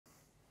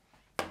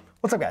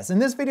What's up guys? In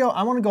this video,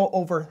 I want to go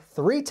over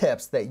 3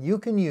 tips that you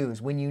can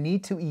use when you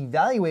need to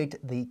evaluate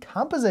the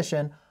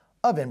composition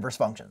of inverse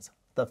functions.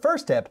 The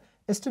first tip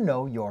is to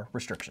know your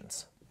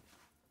restrictions.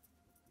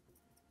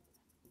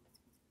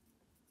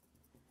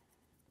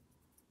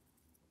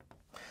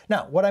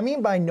 Now, what I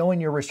mean by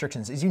knowing your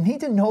restrictions is you need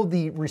to know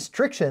the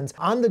restrictions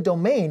on the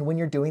domain when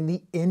you're doing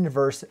the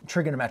inverse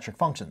trigonometric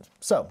functions.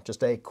 So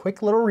just a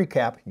quick little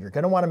recap, you're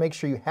going to want to make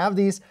sure you have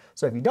these.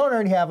 So if you don't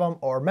already have them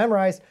or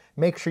memorized,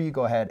 make sure you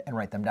go ahead and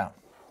write them down.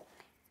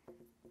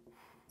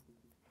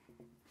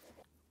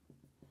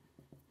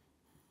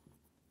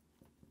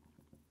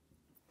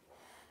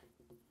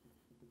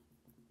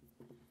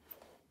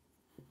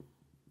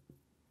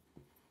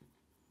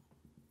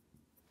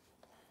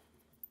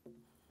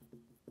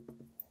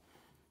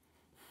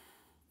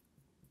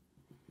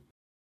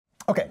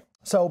 Okay,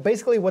 so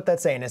basically what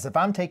that's saying is if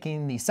I'm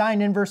taking the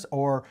sine inverse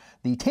or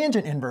the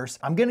tangent inverse,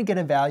 I'm going to get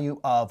a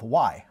value of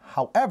y.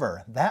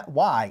 However, that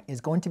y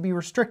is going to be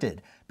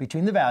restricted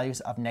between the values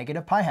of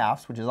negative pi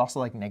halves, which is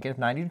also like negative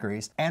 90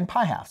 degrees, and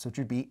pi halves, which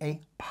would be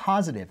a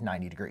positive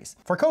 90 degrees.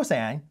 For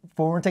cosine,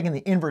 when we're taking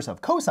the inverse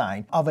of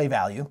cosine of a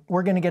value,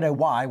 we're going to get a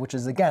y, which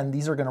is again,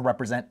 these are going to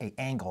represent an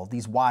angle.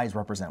 These y's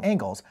represent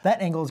angles.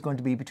 That angle is going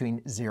to be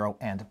between 0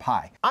 and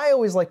pi. I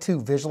always like to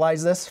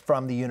visualize this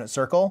from the unit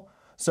circle.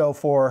 So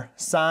for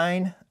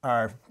cosine,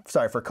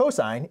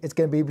 it's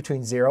going to be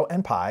between 0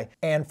 and pi.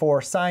 And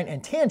for sine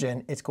and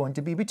tangent, it's going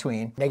to be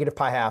between negative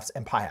pi halves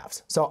and pi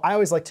halves. So I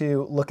always like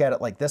to look at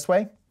it like this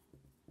way.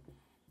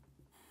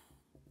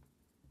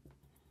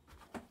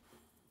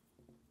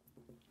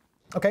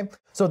 Okay,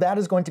 so that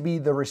is going to be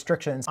the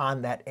restrictions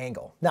on that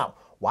angle. Now,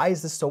 why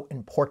is this so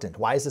important?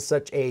 Why is this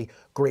such a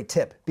great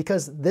tip?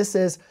 Because this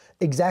is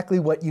exactly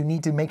what you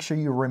need to make sure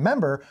you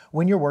remember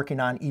when you're working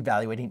on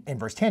evaluating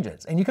inverse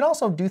tangents. And you can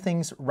also do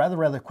things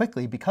rather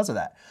quickly because of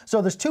that.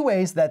 So there's 2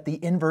 ways that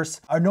the inverse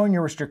or knowing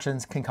your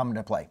restrictions can come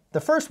into play. The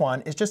first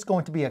one is just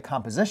going to be a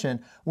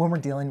composition when we're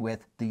dealing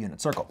with the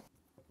unit circle.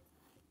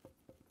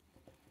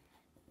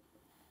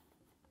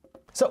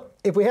 So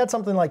if we had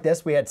something like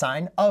this, we had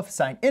sine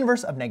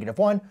inverse of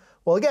 -1.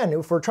 Well, again,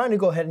 if we're trying to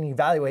go ahead and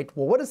evaluate,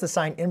 well, what is the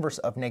sine inverse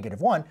of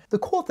 -1? The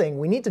cool thing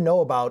we need to know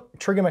about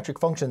trigonometric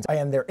functions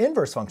and their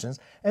inverse functions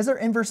is they're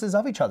inverses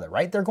of each other,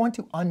 right? They're going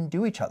to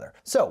undo each other.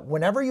 So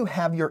whenever you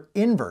have your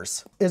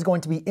inverse is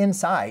going to be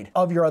inside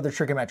of your other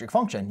trigonometric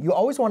function, you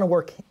always want to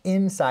work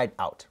inside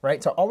out,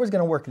 right? So always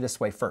going to work this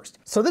way first.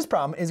 So this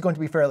problem is going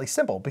to be fairly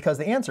simple because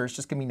the answer is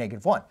just going to be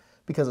 -1.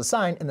 Because the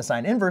sine and the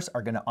sine inverse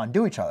are going to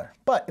undo each other.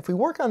 But if we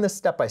work on this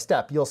step by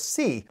step, you'll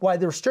see why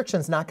the restriction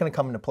is not going to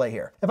come into play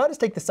here. If I just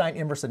take the sine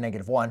inverse of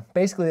 -1,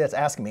 basically that's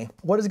asking me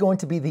what is going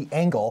to be the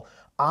angle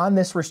on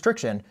this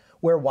restriction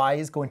where y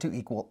is going to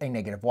equal a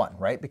 -1,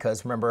 right?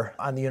 Because remember,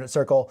 on the unit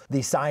circle,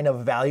 the sign of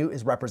a value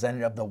is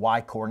representative of the y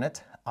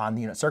coordinate on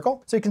the unit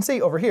circle. So you can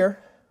see over here,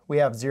 we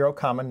have 0,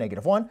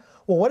 -1.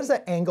 Well, what is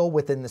that angle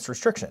within this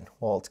restriction?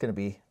 Well, it's going to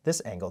be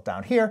this angle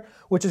down here,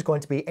 which is going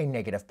to be a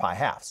negative pi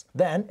halves.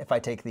 Then if I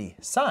take the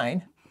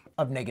sine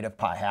of negative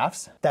pi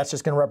halves, that's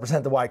just going to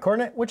represent the y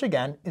coordinate, which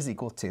again is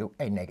equal to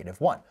a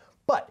 -1.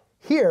 But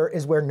here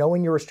is where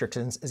knowing your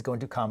restrictions is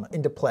going to come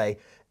into play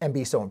and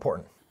be so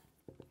important.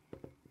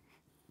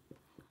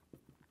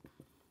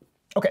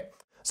 Okay.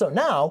 So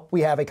now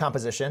we have a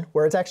composition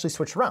where it's actually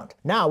switched around.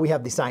 Now we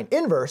have the sine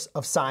inverse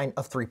of sine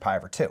of 3 pi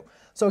over 2.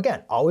 So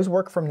again, always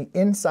work from the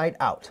inside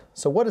out.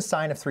 So what is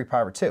sine of 3 pi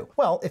over 2?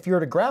 Well, if you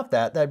were to graph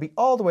that, that'd be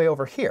all the way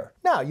over here.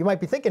 Now you might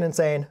be thinking and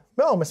saying,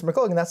 well, Mr.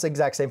 McLogan, that's the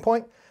exact same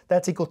point.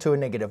 That's equal to a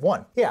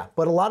 -1. Yeah,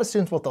 but a lot of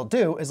students, what they'll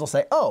do is they'll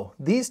say, oh,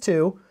 these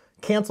two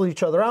cancel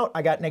each other out.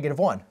 I got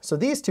 -1. So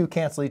these two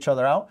cancel each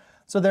other out.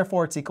 So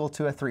therefore it's equal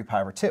to a 3 pi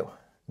over 2.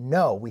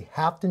 No, we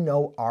have to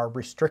know our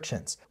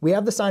restrictions. We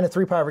have the sine of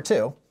 3 pi over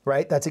 2,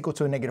 right? That's equal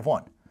to a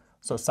 -1.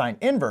 So sine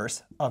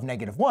inverse of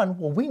 -1,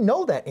 well, we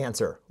know that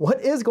answer.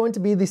 What is going to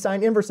be the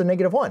sine inverse of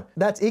 -1?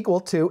 That's equal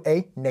to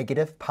a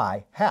negative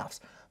pi halves.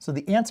 So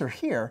the answer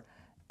here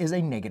is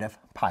a negative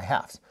pi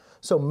halves.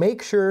 So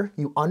make sure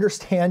you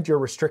understand your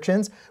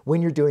restrictions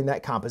when you're doing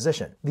that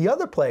composition. The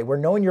other play where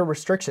knowing your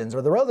restrictions,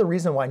 or the other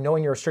reason why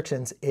knowing your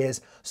restrictions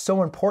is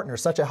so important or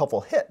such a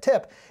helpful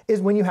tip,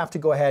 is when you have to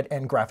go ahead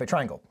and graph a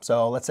triangle.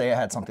 So let's say I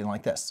had something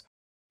like this.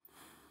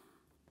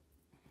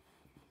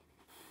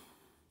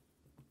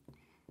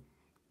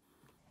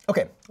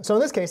 Okay, so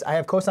in this case, I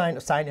have cosine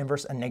of sine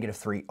inverse of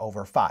 -3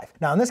 over 5.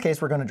 Now in this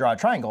case, we're going to draw a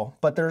triangle,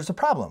 but there's a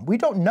problem. We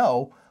don't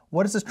know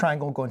what is this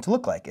triangle going to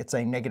look like. It's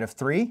a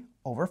 -3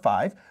 over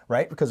 5,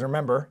 right? Because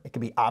remember, it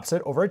could be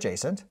opposite over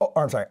adjacent,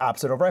 or I'm sorry,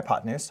 opposite over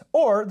hypotenuse,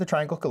 or the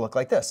triangle could look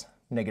like this,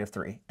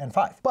 -3 and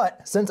 5.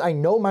 But since I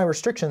know my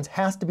restrictions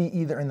has to be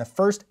either in the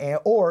first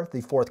or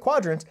the fourth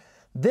quadrants,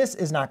 this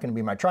is not going to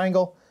be my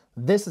triangle.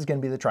 This is going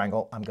to be the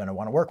triangle I'm going to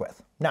want to work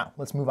with. Now,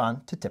 let's move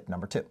on to tip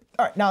number 2.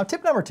 All right, now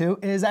tip number 2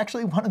 is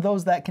actually one of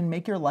those that can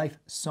make your life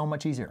so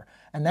much easier,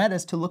 and that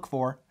is to look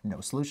for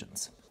no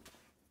solutions.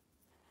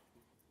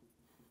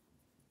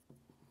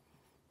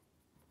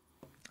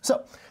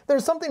 So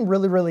there's something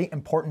really, really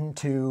important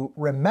to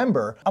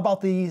remember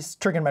about these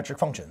trigonometric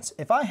functions.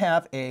 If I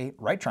have a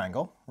right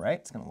triangle, right,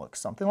 it's going to look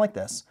something like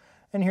this.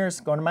 And here's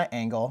going to my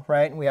angle,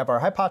 right? And we have our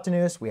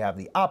hypotenuse, we have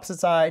the opposite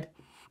side,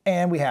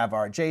 and we have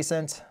our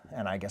adjacent.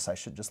 And I guess I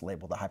should just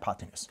label the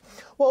hypotenuse.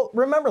 Well,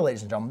 remember,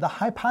 ladies and gentlemen, the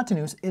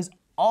hypotenuse is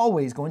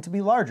always going to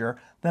be larger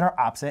than our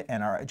opposite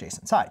and our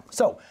adjacent side.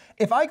 So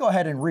if I go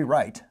ahead and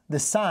rewrite the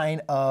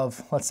sine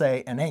of, let's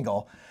say, an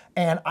angle,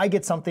 and I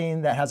get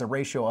something that has a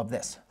ratio of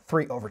this,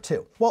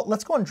 3/2. Well,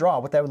 let's go and draw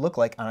what that would look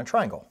like on a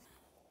triangle.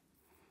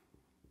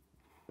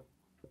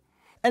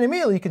 And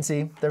immediately you can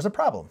see there's a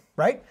problem,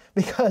 right?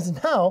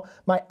 Because now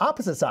my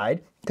opposite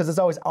side, because it's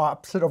always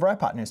opposite over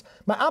hypotenuse,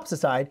 my opposite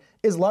side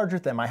is larger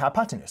than my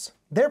hypotenuse.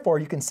 Therefore,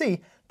 you can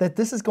see that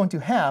this is going to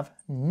have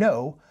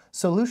no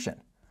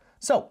solution.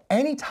 So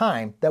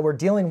anytime that we're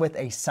dealing with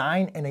a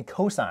sine and a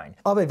cosine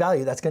of a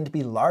value that's going to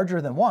be larger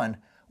than 1,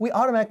 we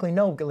automatically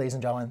know, ladies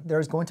and gentlemen, there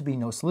is going to be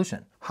no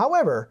solution.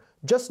 However,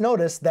 just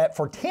notice that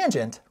for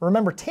tangent,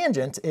 remember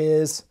tangent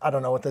is, I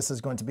don't know what this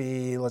is going to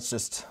be, let's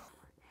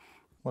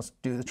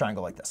do the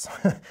triangle like this.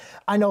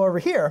 I know over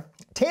here,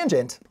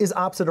 tangent is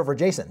opposite over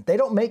adjacent. They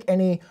don't make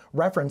any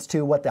reference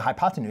to what the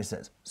hypotenuse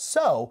is.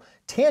 So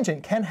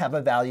tangent can have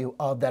a value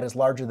of that is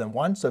larger than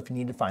 1, so if you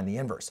need to find the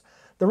inverse.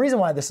 The reason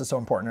why this is so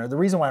important, or the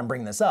reason why I'm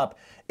bringing this up,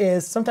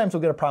 is sometimes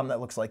we'll get a problem that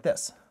looks like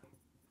this.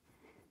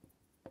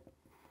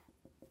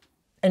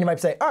 And you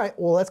might say, all right,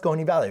 well, let's go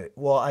and evaluate.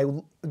 Well, I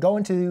go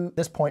into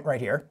this point right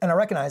here, and I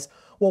recognize,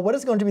 well, what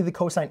is going to be the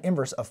cosine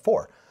inverse of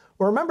 4?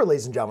 Well, remember,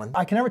 ladies and gentlemen,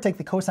 I can never take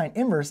the cosine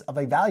inverse of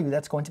a value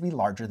that's going to be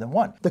larger than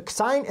 1. The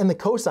sine and the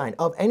cosine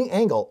of any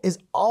angle is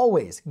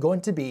always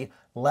going to be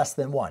less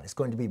than 1. It's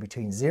going to be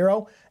between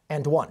 0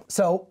 and 1.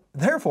 So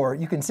therefore,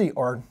 you can see,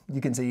 or you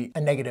can see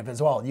a negative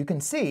as well. You can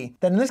see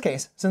that in this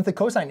case, since the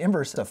cosine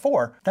inverse of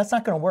 4, that's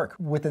not going to work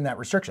within that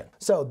restriction.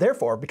 So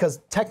therefore,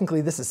 because technically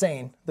this is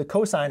saying the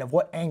cosine of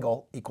what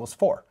angle equals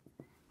 4.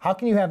 How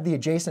can you have the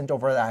adjacent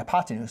over the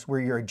hypotenuse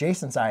where your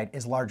adjacent side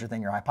is larger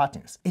than your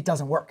hypotenuse? It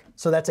doesn't work.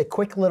 So that's a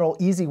quick little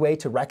easy way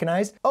to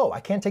recognize, oh, I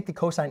can't take the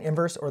cosine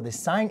inverse or the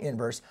sine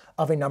inverse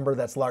of a number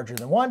that's larger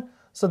than 1,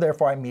 so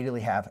therefore I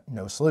immediately have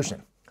no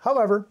solution.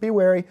 However, be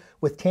wary,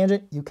 with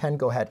tangent, you can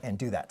go ahead and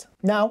do that.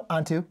 Now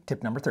on to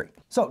tip number 3.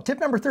 So tip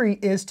number 3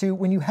 is to,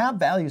 when you have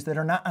values that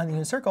are not on the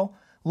unit circle,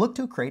 look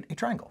to create a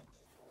triangle.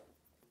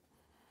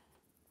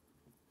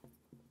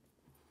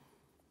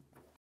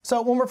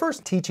 So when we're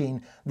first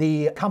teaching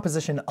the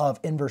composition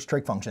of inverse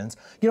trig functions,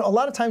 a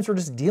lot of times we're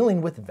just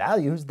dealing with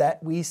values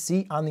that we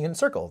see on the unit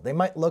circle. They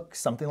might look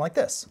something like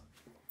this.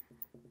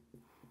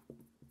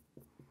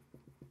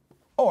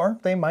 Or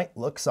they might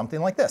look something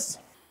like this.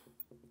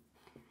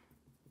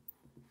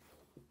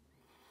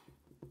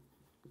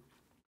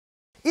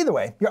 Either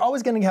way, you're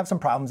always going to have some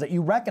problems that you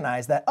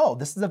recognize that, oh,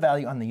 this is a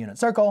value on the unit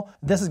circle,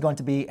 this is going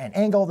to be an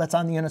angle that's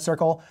on the unit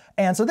circle,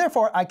 and so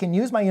therefore I can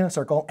use my unit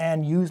circle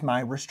and use my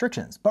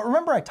restrictions. But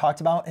remember I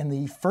talked about in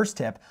the first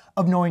tip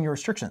of knowing your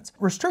restrictions.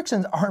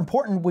 Restrictions are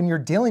important when you're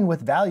dealing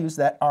with values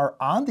that are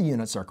on the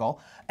unit circle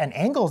and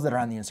angles that are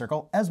on the unit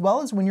circle, as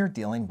well as when you're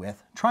dealing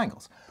with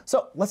triangles.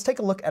 So let's take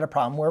a look at a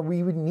problem where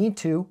we would need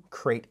to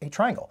create a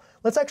triangle.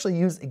 Let's actually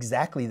use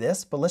exactly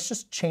this, but let's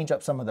just change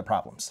up some of the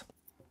problems.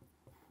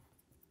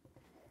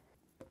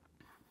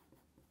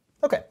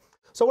 Okay,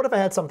 so what if I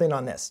had something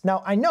on this?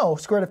 Now I know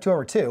square root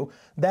of 2/2,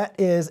 that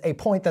is a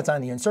point that's on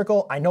the unit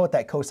circle. I know what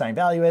that cosine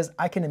value is.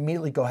 I can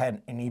immediately go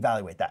ahead and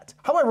evaluate that.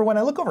 However, when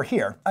I look over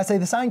here, I say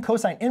the sine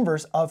cosine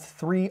inverse of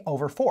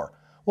 3/4.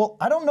 Well,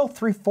 I don't know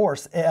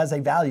 3/4 as a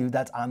value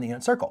that's on the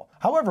unit circle.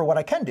 However, what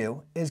I can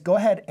do is go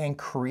ahead and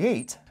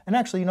create, and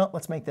actually,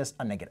 let's make this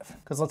a negative,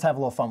 because let's have a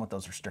little fun with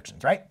those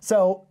restrictions, right?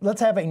 So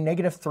let's have a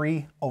negative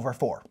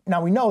 3/4.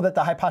 Now we know that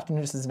the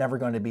hypotenuse is never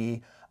going to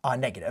be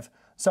negative.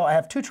 So I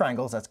have two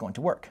triangles that's going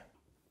to work.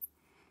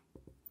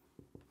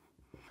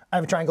 I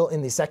have a triangle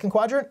in the second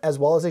quadrant as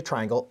well as a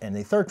triangle in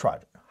the third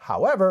quadrant.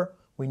 However,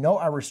 we know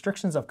our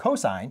restrictions of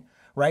cosine,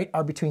 right,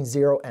 are between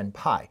 0 and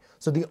pi.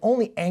 So the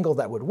only angle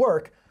that would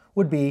work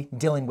would be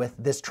dealing with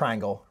this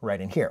triangle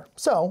right in here.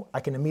 So I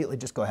can immediately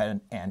just go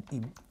ahead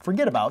and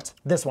forget about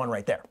this one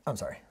right there. I'm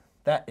sorry,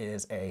 that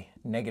is a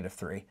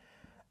 -3,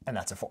 and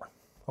that's a 4.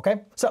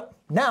 Okay, so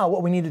now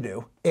what we need to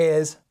do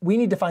is we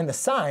need to find the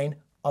sine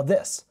of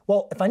this.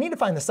 Well, if I need to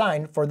find the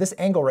sine for this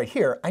angle right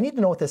here, I need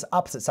to know what this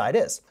opposite side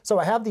is. So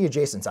I have the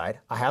adjacent side,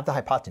 I have the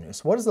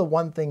hypotenuse. What is the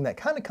one thing that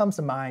kind of comes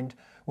to mind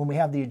when we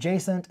have the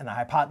adjacent and the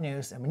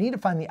hypotenuse and we need to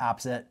find the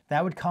opposite?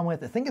 That would come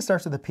with, I think it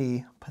starts with a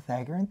P,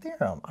 Pythagorean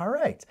theorem. All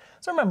right,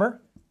 so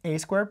remember, a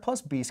squared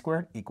plus b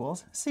squared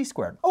equals c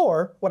squared.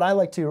 Or what I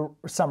like to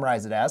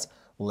summarize it as,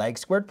 leg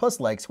squared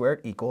plus leg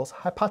squared equals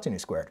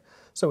hypotenuse squared.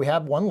 So we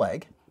have one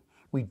leg,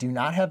 we do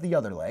not have the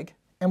other leg,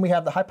 and we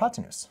have the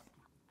hypotenuse.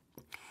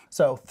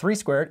 So 3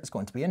 squared is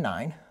going to be a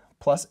 9,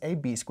 plus a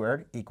b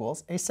squared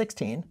equals a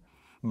 16,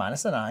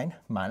 minus a 9,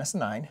 minus a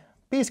 9.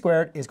 B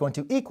squared is going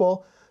to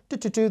equal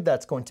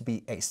That's going to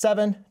be a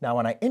 7. Now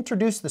when I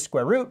introduce the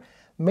square root,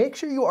 make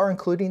sure you are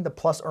including the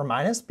plus or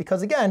minus,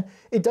 because again,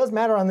 it does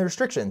matter on the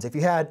restrictions. If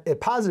you had a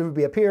positive would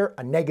be up here,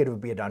 a negative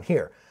would be down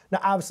here. Now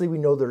obviously we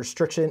know the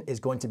restriction is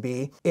going to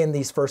be in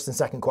these first and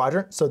second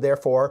quadrant, so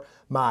therefore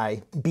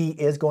my b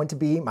is going to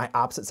be, my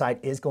opposite side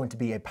is going to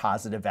be a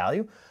positive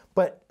value.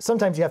 But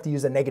sometimes you have to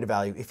use a negative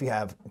value if you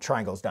have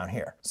triangles down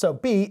here. So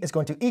b is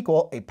going to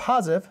equal a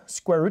positive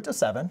square root of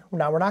 7.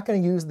 Now we're not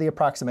going to use the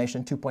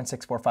approximation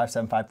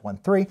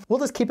 2.64575513. We'll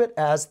just keep it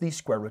as the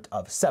square root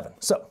of 7.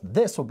 So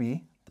this will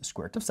be the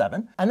square root of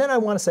 7. And then I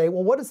want to say,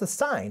 well, what is the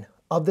sign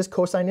of this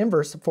cosine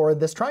inverse for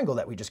this triangle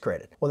that we just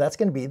created? Well, that's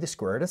going to be the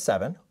square root of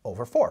 7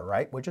 over 4,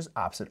 right? Which is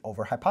opposite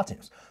over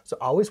hypotenuse. So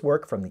always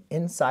work from the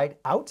inside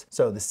out.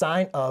 So the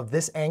sign of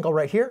this angle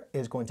right here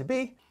is going to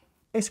be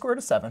a square root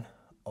of 7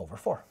 over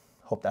 4.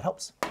 Hope that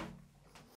helps.